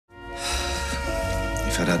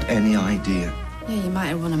I'd had any idea. Yeah, you might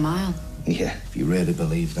have run a mile. Yeah, if you really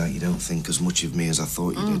believe that, you don't think as much of me as I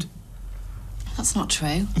thought you did. That's not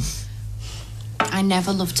true. I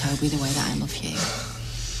never loved Toby the way that I love you.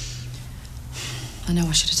 I know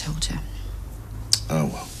I should have told you. Oh,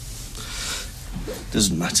 well.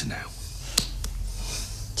 Doesn't matter now.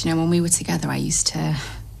 Do you know, when we were together, I used to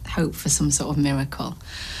hope for some sort of miracle.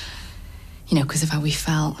 You know, because of how we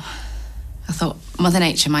felt. I thought Mother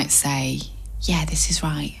Nature might say, yeah, this is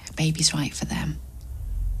right. A baby's right for them.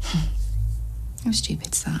 How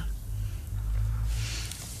stupid's that?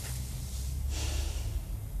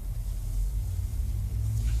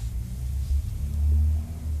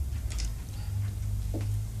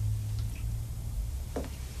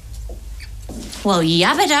 Well,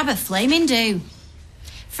 yabba dabba flaming do.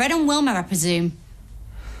 Fred and Wilma, I presume.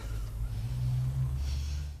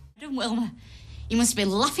 Fred and Wilma, you must have been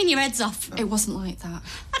laughing your heads off. It wasn't like that.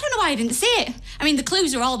 I don't know why I didn't see it. I mean, the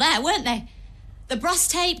clues were all there, weren't they? The brass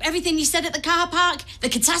tape, everything you said at the car park, the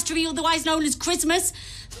catastrophe otherwise known as Christmas.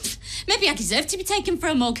 Maybe I deserve to be taken for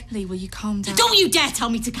a mug. Lee, will you calm down? Don't you dare tell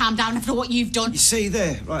me to calm down after what you've done. You see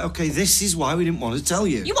there? Right, OK, this is why we didn't want to tell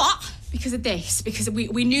you. You what? Because of this. Because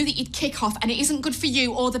we knew that you'd kick off and it isn't good for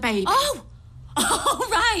you or the baby. Oh! Oh,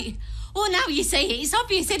 right. Well, now you say it. It's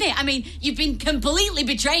obvious, isn't it? I mean, you've been completely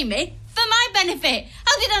betraying me for my benefit.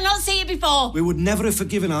 How did I not see it before? We would never have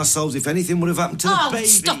forgiven ourselves if anything would have happened to the baby. Oh,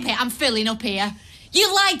 stop it. I'm filling up here.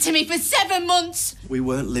 You lied to me for 7 months. We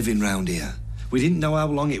weren't living round here. We didn't know how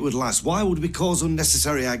long it would last. Why would we cause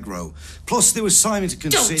unnecessary aggro? Plus, there was Simon to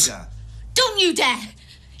consider. Don't you dare.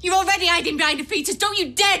 You're already hiding behind the fetus. Don't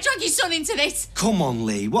you dare drag your son into this. Come on,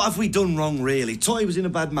 Lee. What have we done wrong, really? Toyah was in a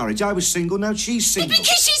bad marriage. I was single. Now she's single. Because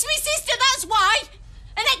she's my sister, that's why.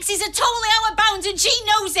 And exes are totally out of bounds and she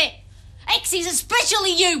knows it. Exes,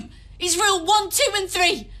 especially you, is rule 1, 2 and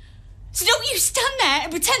 3. So don't you stand there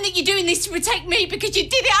and pretend that you're doing this to protect me because you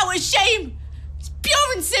did it out of shame. It's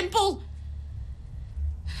pure and simple.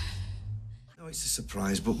 No, it's a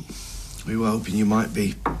surprise, but we were hoping you might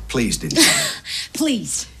be pleased inside.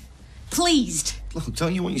 Pleased. Pleased. Look,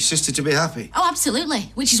 don't you want your sister to be happy? Oh,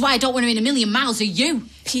 absolutely. Which is why I don't want her in a million miles of you.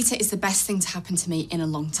 Peter is the best thing to happen to me in a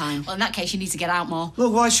long time. Well, in that case, you need to get out more.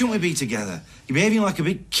 Look, why shouldn't we be together? You're behaving like a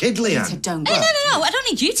big kid, Leanne. Peter, don't. Hey, no. I don't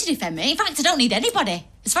need you to defend me. In fact, I don't need anybody.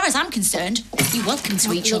 As far as I'm concerned, you're welcome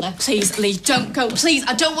to each other. Please, Lee, don't go. Please,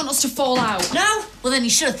 I don't want us to fall out. No? Well, then you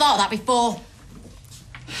should have thought of that before.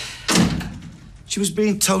 She was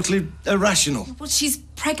being totally irrational. Well, she's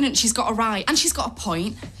pregnant, she's got a right, and she's got a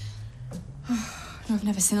point. No, I've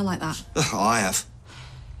never seen her like that. Oh, I have.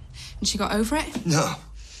 And she got over it? No.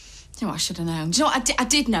 You know, I should have known. Do you know what? I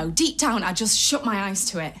did know. Deep down, I just shut my eyes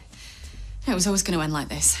to it. It was always going to end like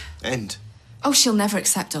this. End? Oh, she'll never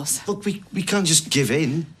accept us. Look, we can't just give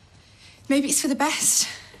in. Maybe it's for the best.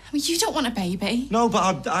 I mean, you don't want a baby. No,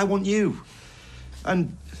 but I want you.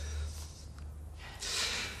 And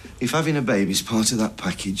if having a baby's part of that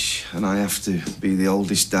package and I have to be the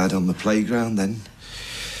oldest dad on the playground, then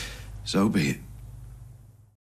so be it.